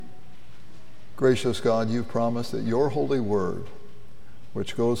Gracious God, you've promised that your holy word,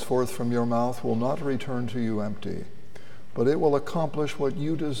 which goes forth from your mouth, will not return to you empty, but it will accomplish what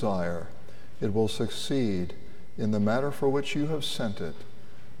you desire. It will succeed in the matter for which you have sent it.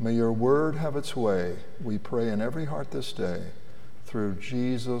 May your word have its way, we pray, in every heart this day, through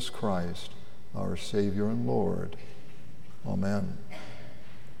Jesus Christ, our Savior and Lord. Amen.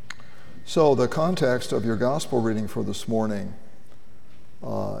 So the context of your gospel reading for this morning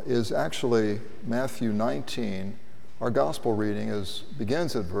is actually Matthew 19. Our gospel reading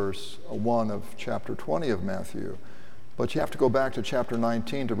begins at verse 1 of chapter 20 of Matthew. But you have to go back to chapter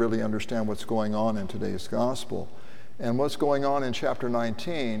 19 to really understand what's going on in today's gospel. And what's going on in chapter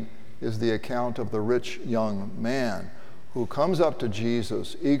 19 is the account of the rich young man who comes up to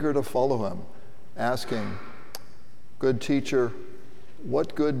Jesus, eager to follow him, asking, "Good teacher,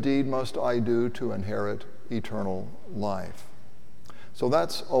 what good deed must I do to inherit eternal life?" So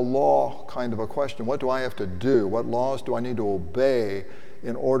that's a law kind of a question. What do I have to do? What laws do I need to obey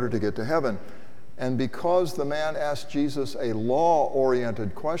in order to get to heaven? And because the man asked Jesus a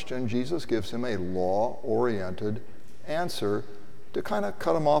law-oriented question, Jesus gives him a law-oriented answer to kind of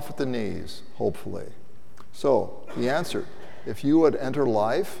cut him off at the knees, hopefully. So he answered, "If you would enter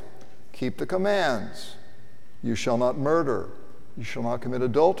life, keep the commands. You shall not murder. You shall not commit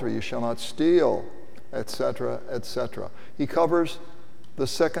adultery. You shall not steal," etc., etc. He covers the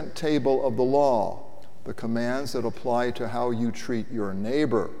second table of the law, the commands that apply to how you treat your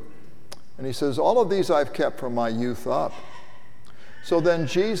neighbor. And he says, all of these I've kept from my youth up. So then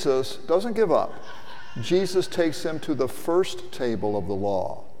Jesus doesn't give up. Jesus takes him to the first table of the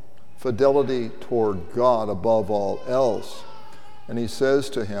law, fidelity toward God above all else. And he says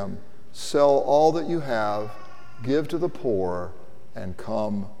to him, "Sell all that you have, give to the poor, and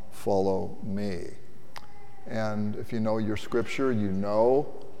come follow me." And if you know your scripture, you know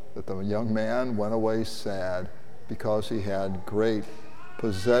that the young man went away sad because he had great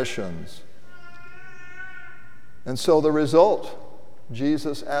possessions. And so the result,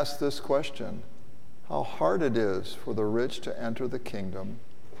 Jesus asked this question: how hard it is for the rich to enter the kingdom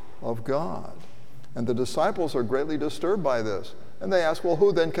of God. And the disciples are greatly disturbed by this. And they ask, well,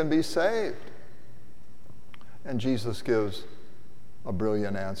 who then can be saved? And Jesus gives a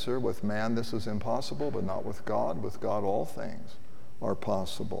brilliant answer. With man this is impossible, but not with God. With God all things are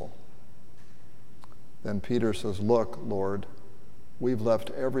possible. Then Peter says, "Look, Lord, we've left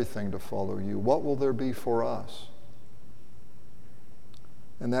everything to follow you. What will there be for us?"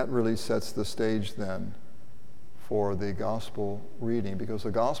 And that really sets the stage then for the gospel reading, because the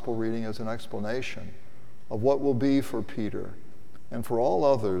gospel reading is an explanation of what will be for Peter and for all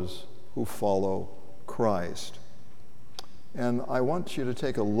others who follow Christ. And I want you to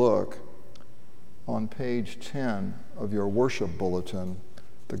take a look on page 10 of your worship bulletin,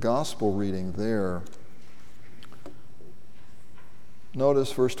 the gospel reading there.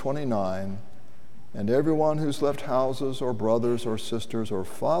 Notice verse 29, "And everyone who's left houses or brothers or sisters or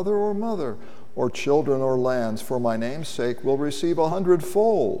father or mother or children or lands for my name's sake will receive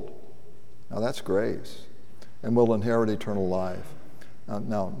 100-fold. Now that's grace, and will inherit eternal life.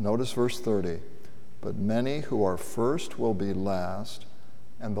 Now notice verse 30. "But many who are first will be last,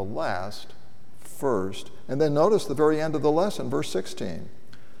 and the last first." And then notice the very end of the lesson, verse 16.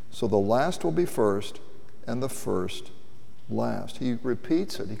 "So the last will be first, and the first last." He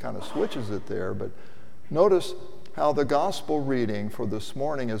repeats it. He kind of switches it there. But notice how the gospel reading for this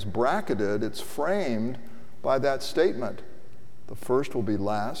morning is bracketed. It's framed by that statement. The first will be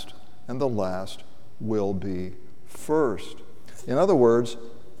last, and the last will be first. In other words,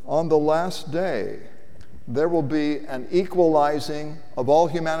 on the last day, there will be an equalizing of all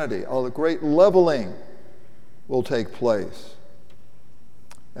humanity. A great leveling will take place.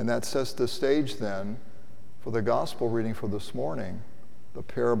 And that sets the stage then for the gospel reading for this morning, the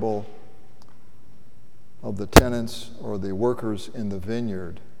parable of the tenants or the workers in the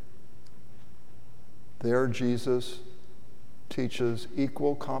vineyard. There Jesus teaches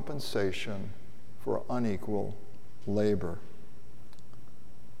equal compensation for unequal labor.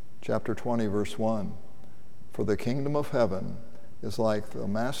 Chapter 20, verse 1. "For the kingdom of heaven is like the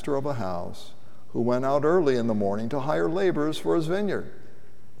master of a house who went out early in the morning to hire laborers for his vineyard."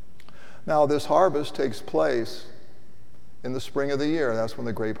 Now, this harvest takes place in the spring of the year. That's when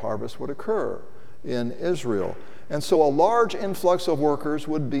the grape harvest would occur in Israel. And so a large influx of workers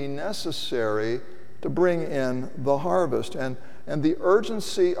would be necessary to bring in the harvest. And the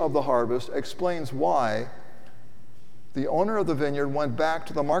urgency of the harvest explains why the owner of the vineyard went back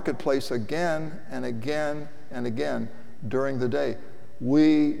to the marketplace again and again and again during the day.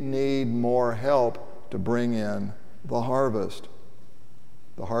 We need more help to bring in the harvest.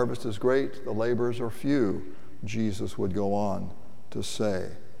 The harvest is great, the laborers are few, Jesus would go on to say.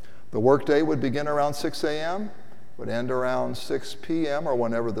 The workday would begin around 6 a.m., would end around 6 p.m. or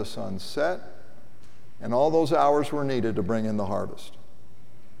whenever the sun set, and all those hours were needed to bring in the harvest.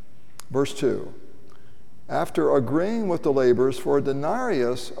 Verse 2, after agreeing with the laborers for a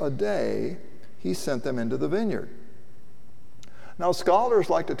denarius a day, he sent them into the vineyard. Now, scholars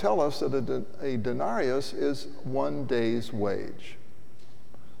like to tell us that a denarius is 1 day's wage.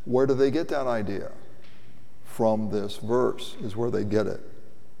 Where do they get that idea? From this verse is where they get it.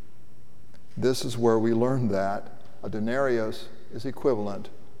 This is where we learn that a denarius is equivalent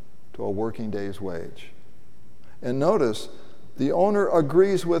to a working day's wage. And notice, the owner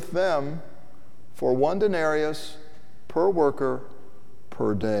agrees with them for 1 denarius per worker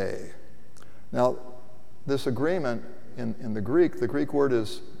per day. Now, this agreement in the Greek word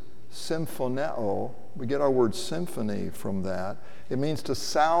is symphoneo. We get our word symphony from that. It means to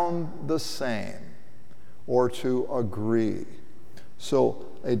sound the same or to agree. So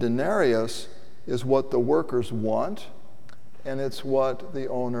a denarius is what the workers want, and it's what the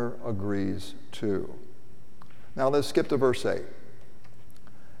owner agrees to. Now let's skip to verse 8.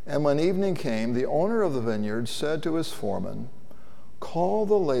 And when evening came, the owner of the vineyard said to his foreman, call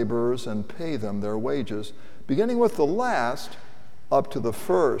the laborers and pay them their wages, beginning with the last up to the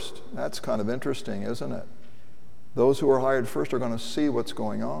first. That's kind of interesting, isn't it? Those who are hired first are going to see what's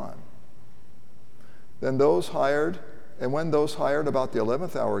going on. Then those hired, and when those hired about the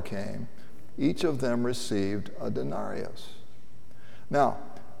 11th hour came, each of them received a denarius. Now,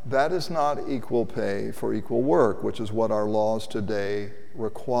 that is not equal pay for equal work, which is what our laws today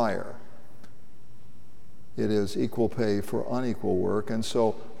require. It is equal pay for unequal work. And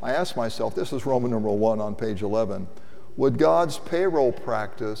so I asked myself, this is Roman numeral 1 on page 11, would God's payroll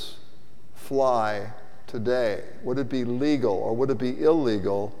practice fly today? Would it be legal or would it be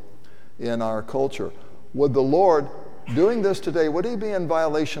illegal in our culture? Would the Lord, doing this today, would he be in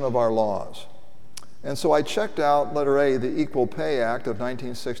violation of our laws? And so I checked out letter A, the Equal Pay Act of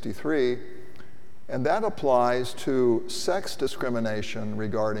 1963, and that applies to sex discrimination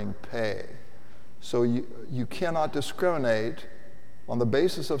regarding pay. So you cannot discriminate on the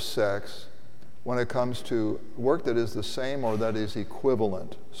basis of sex when it comes to work that is the same or that is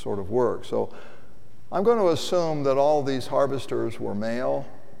equivalent sort of work. So I'm going to assume that all these harvesters were male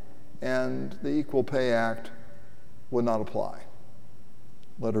and the Equal Pay Act would not apply.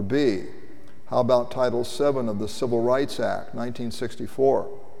 Letter B, how about Title VII of the Civil Rights Act,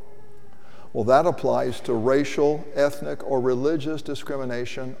 1964? Well, that applies to racial, ethnic, or religious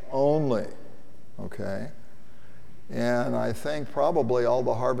discrimination only, okay? And I think probably all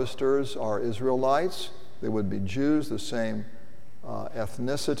the harvesters are Israelites. They would be Jews, the same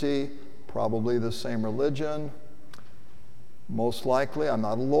ethnicity, probably the same religion. Most likely, I'm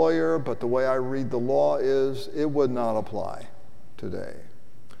not a lawyer, but the way I read the law is it would not apply today.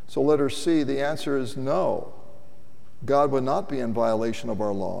 So letter C, the answer is no. God would not be in violation of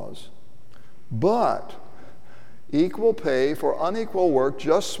our laws. But equal pay for unequal work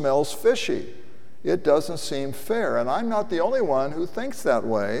just smells fishy. It doesn't seem fair. And I'm not the only one who thinks that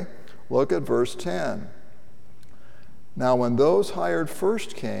way. Look at verse 10. Now when those hired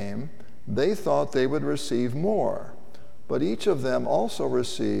first came, they thought they would receive more. But each of them also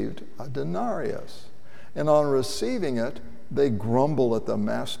received a denarius. And on receiving it, they grumble at the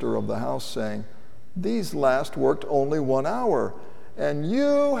master of the house, saying, these last worked only 1 hour, and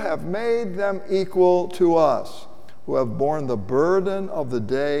you have made them equal to us, who have borne the burden of the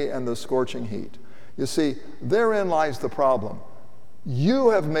day and the scorching heat. You see, therein lies the problem.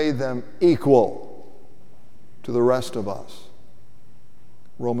 You have made them equal to the rest of us.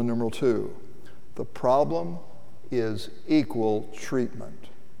 Roman numeral 2. The problem is equal treatment.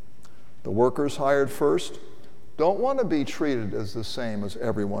 The workers hired first don't want to be treated as the same as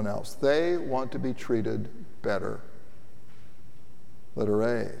everyone else. They want to be treated better. Letter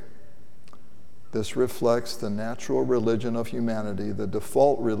A. This reflects the natural religion of humanity, the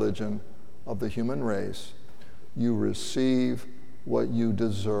default religion of the human race. You receive what you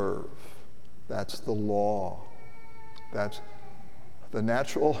deserve. That's the law. That's the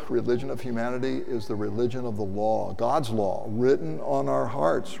natural religion of humanity is the religion of the law, God's law, written on our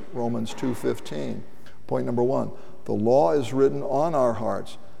hearts, Romans 2:15. Point number 1, the law is written on our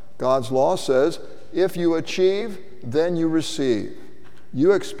hearts. God's law says, if you achieve, then you receive.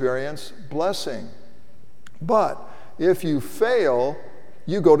 You experience blessing. But if you fail,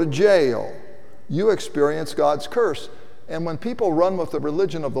 you go to jail. You experience God's curse. And when people run with the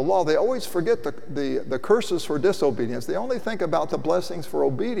religion of the law, they always forget the curses for disobedience. They only think about the blessings for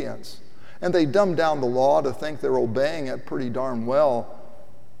obedience. And they dumb down the law to think they're obeying it pretty darn well.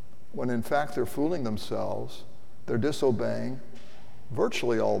 when in fact they're fooling themselves, they're disobeying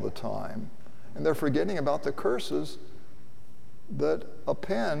virtually all the time, and they're forgetting about the curses that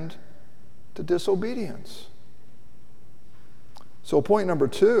append to disobedience. So point number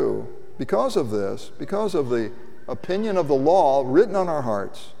 2, because of this, because of the opinion of the law written on our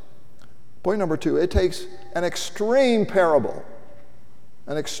hearts, point number 2, it takes an extreme parable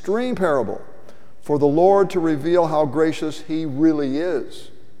for the Lord to reveal how gracious he really is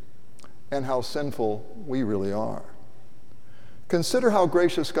and how sinful we really are. Consider how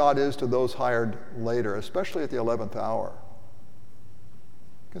gracious God is to those hired later, especially at the 11th hour.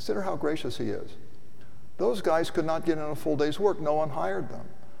 Consider how gracious he is. Those guys could not get in a full day's work. No one hired them.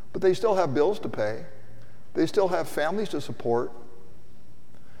 But they still have bills to pay. They still have families to support.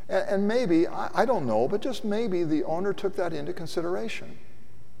 And maybe, I don't know, but just maybe the owner took that into consideration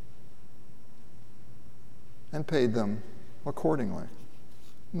and paid them accordingly.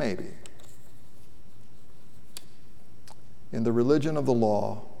 Maybe. In the religion of the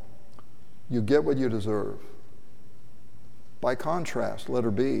law, you get what you deserve. By contrast,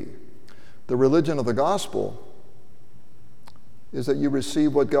 letter B, the religion of the gospel is that you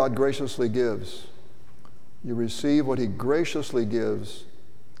receive what God graciously gives. You receive what he graciously gives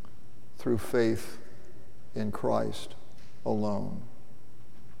through faith in Christ alone.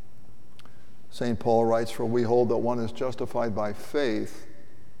 St. Paul writes, "For we hold that one is justified by faith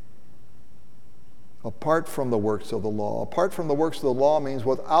apart from the works of the law." Apart from the works of the law means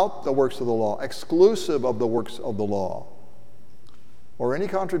without the works of the law, exclusive of the works of the law, or any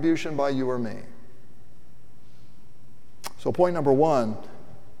contribution by you or me. So point number 1,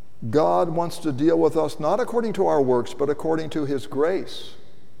 God wants to deal with us not according to our works, but according to his grace.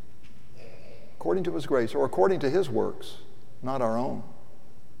 According to his grace, or according to his works, not our own.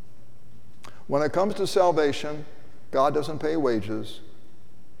 When it comes to salvation, God doesn't pay wages,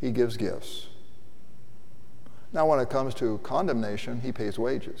 he gives gifts. Now when it comes to condemnation, he pays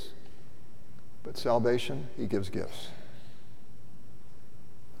wages. But salvation, he gives gifts.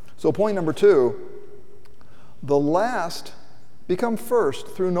 So point number 2, the last become first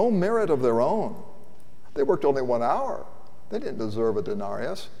through no merit of their own. They worked only 1 hour. They didn't deserve a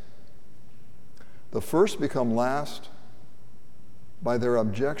denarius. The first become last by their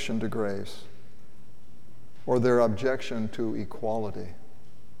objection to grace, or their objection to equality.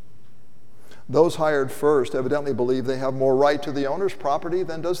 Those hired first evidently believe they have more right to the owner's property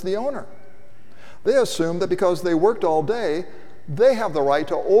than does the owner. They assume that because they worked all day, they have the right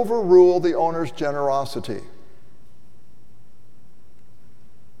to overrule the owner's generosity.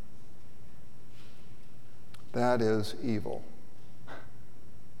 That is evil.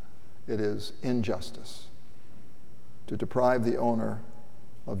 It is injustice to deprive the owner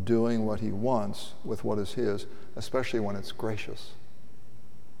of doing what he wants with what is his, especially when it's gracious.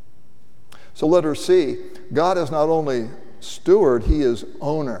 So letter C, God is not only steward, he is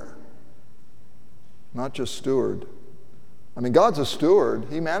owner, not just steward. I mean, God's a steward.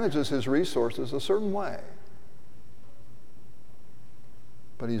 He manages his resources a certain way.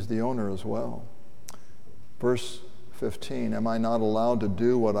 But he's the owner as well. Verse 15, am I not allowed to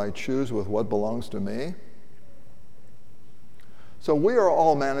do what I choose with what belongs to me? So we are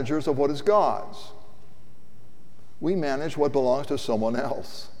all managers of what is God's. We manage what belongs to someone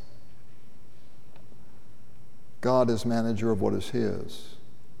else. God is manager of what is his.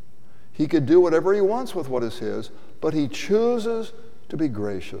 He could do whatever he wants with what is his, but he chooses to be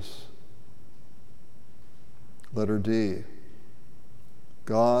gracious. Letter D,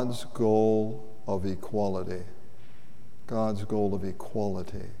 God's goal of equality. God's goal of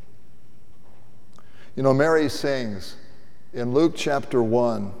equality. You know, Mary sings in Luke chapter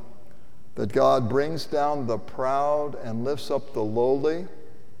 1 that God brings down the proud and lifts up the lowly.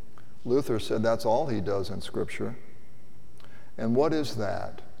 Luther said that's all he does in Scripture. And what is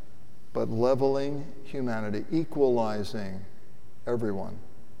that but leveling humanity, equalizing everyone?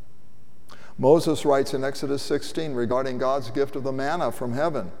 Moses writes in Exodus 16 regarding God's gift of the manna from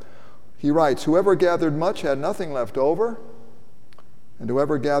heaven. He writes, whoever gathered much had nothing left over, and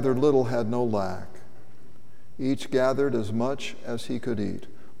whoever gathered little had no lack. Each gathered as much as he could eat.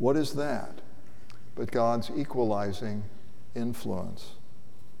 What is that but God's equalizing influence?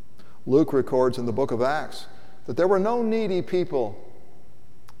 Luke records in the book of Acts that there were no needy people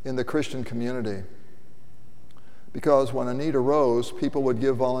in the Christian community, because when a need arose, people would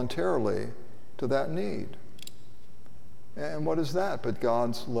give voluntarily to that need. And what is that but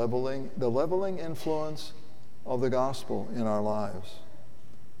God's the leveling influence of the gospel in our lives?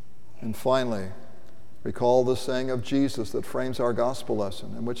 And finally, recall the saying of Jesus that frames our gospel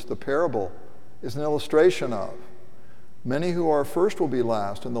lesson, in which the parable is an illustration of. Many who are first will be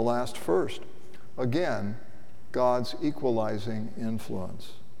last, and the last first. Again, God's equalizing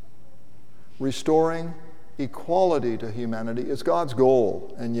influence. Restoring equality to humanity is God's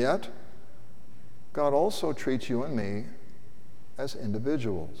goal, and yet God also treats you and me as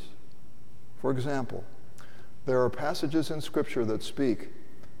individuals. For example, there are passages in Scripture that speak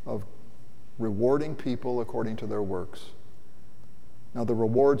of rewarding people according to their works. Now, the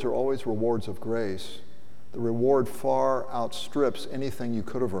rewards are always rewards of grace. The reward far outstrips anything you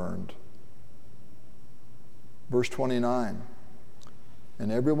could have earned. Verse 29,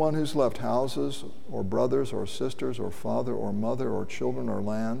 and everyone who's left houses or brothers or sisters or father or mother or children or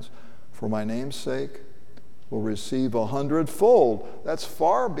lands for my name's sake will receive 100-fold. That's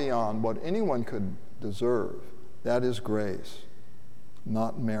far beyond what anyone could deserve. That is grace,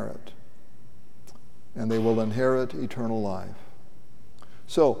 not merit. And they will inherit eternal life.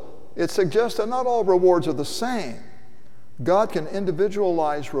 So it suggests that not all rewards are the same. God can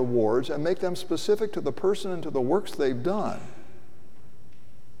individualize rewards and make them specific to the person and to the works they've done.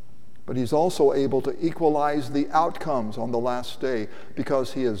 But he's also able to equalize the outcomes on the last day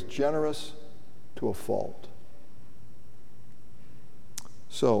because he is generous to a fault.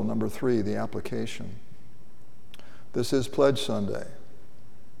 So, number 3, the application. This is Pledge Sunday.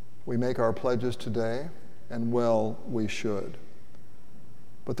 We make our pledges today, and well, we should.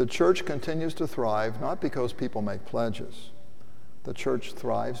 But the church continues to thrive not because people make pledges. The church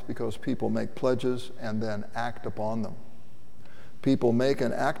thrives because people make pledges and then act upon them. People make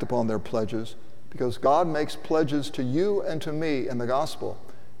and act upon their pledges because God makes pledges to you and to me in the gospel,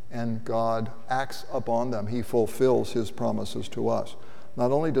 and God acts upon them. He fulfills his promises to us.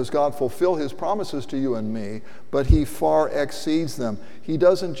 Not only does God fulfill his promises to you and me, but he far exceeds them. He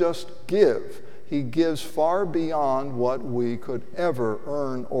doesn't just give. He gives far beyond what we could ever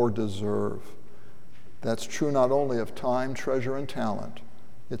earn or deserve. That's true not only of time, treasure, and talent.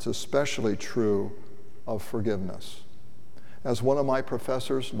 It's especially true of forgiveness. As one of my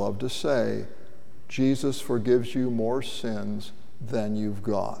professors loved to say, Jesus forgives you more sins than you've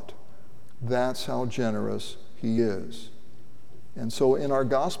got. That's how generous he is. And so in our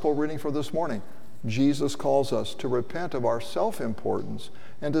gospel reading for this morning, Jesus calls us to repent of our self-importance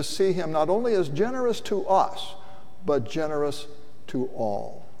and to see him not only as generous to us, but generous to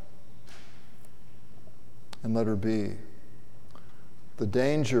all. And letter B, the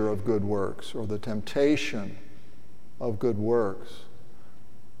danger of good works, or the temptation of good works.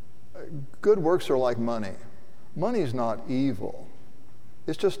 Good works are like money. Money's not evil.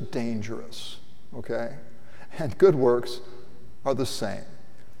 It's just dangerous, okay? And good works are the same.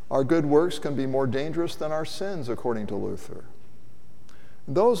 Our good works can be more dangerous than our sins, according to Luther.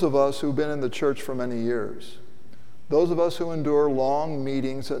 Those of us who've been in the church for many years, those of us who endure long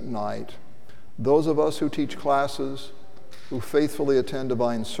meetings at night, those of us who teach classes, who faithfully attend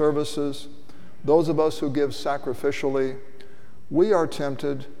divine services, those of us who give sacrificially, we are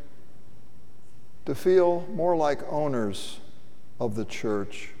tempted to feel more like owners of the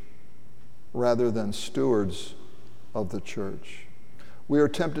church rather than stewards of the church. We are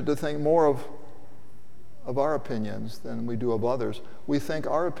tempted to think more of our opinions than we do of others. We think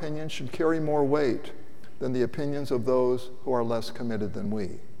our opinions should carry more weight than the opinions of those who are less committed than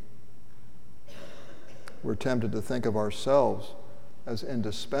we. We're tempted to think of ourselves as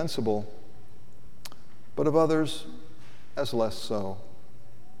indispensable, but of others as less so.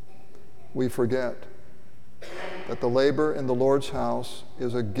 We forget that the labor in the Lord's house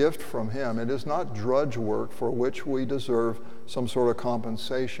is a gift from him. It is not drudge work for which we deserve some sort of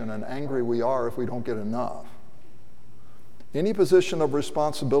compensation, and angry we are if we don't get enough. Any position of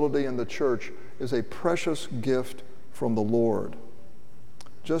responsibility in the church is a precious gift from the Lord.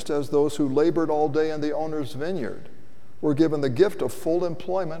 Just as those who labored all day in the owner's vineyard were given the gift of full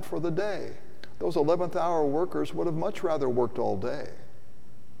employment for the day. Those 11th hour workers would have much rather worked all day.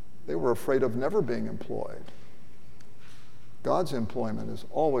 They were afraid of never being employed. God's employment is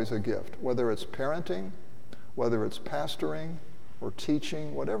always a gift, whether it's parenting, whether it's pastoring or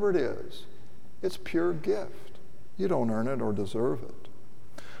teaching, whatever it is. It's pure gift. You don't earn it or deserve it.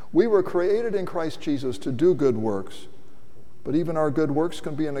 We were created in Christ Jesus to do good works, but even our good works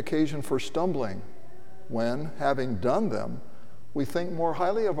can be an occasion for stumbling when, having done them, we think more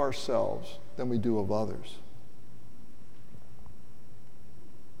highly of ourselves than we do of others.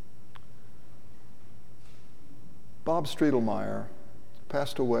 Bob Striedelmeyer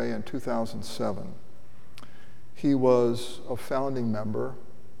passed away in 2007. He was a founding member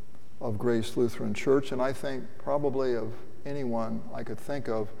of Grace Lutheran Church, and I think probably of anyone I could think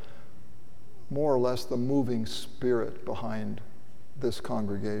of, more or less the moving spirit behind this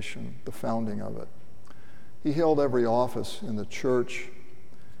congregation, the founding of it. He held every office in the church,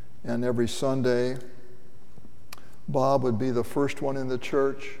 and every Sunday, Bob would be the first one in the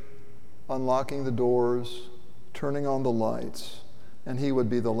church, unlocking the doors, turning on the lights, and he would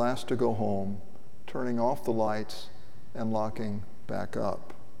be the last to go home, turning off the lights and locking back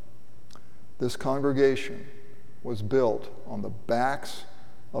up. This congregation was built on the backs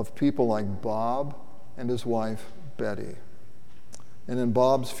of people like Bob and his wife, Betty. And in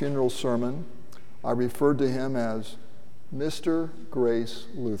Bob's funeral sermon, I referred to him as Mr. Grace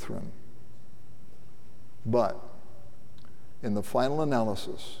Lutheran. But in the final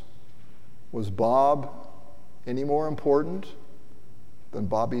analysis, was Bob any more important than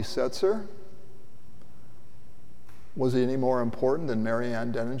Bobby Setzer? Was he any more important than Mary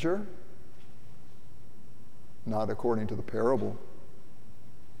Ann Denninger? Not according to the parable.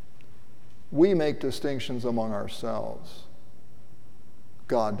 We make distinctions among ourselves.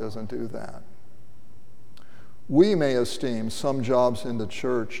 God doesn't do that. We may esteem some jobs in the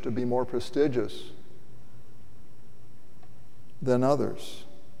church to be more prestigious than others.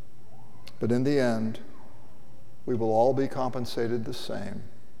 But in the end, we will all be compensated the same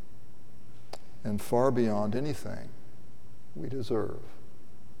and far beyond anything we deserve.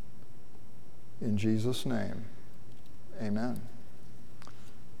 In Jesus' name, amen.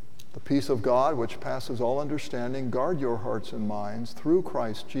 The peace of God, which passes all understanding, guard your hearts and minds through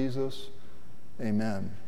Christ Jesus. Amen.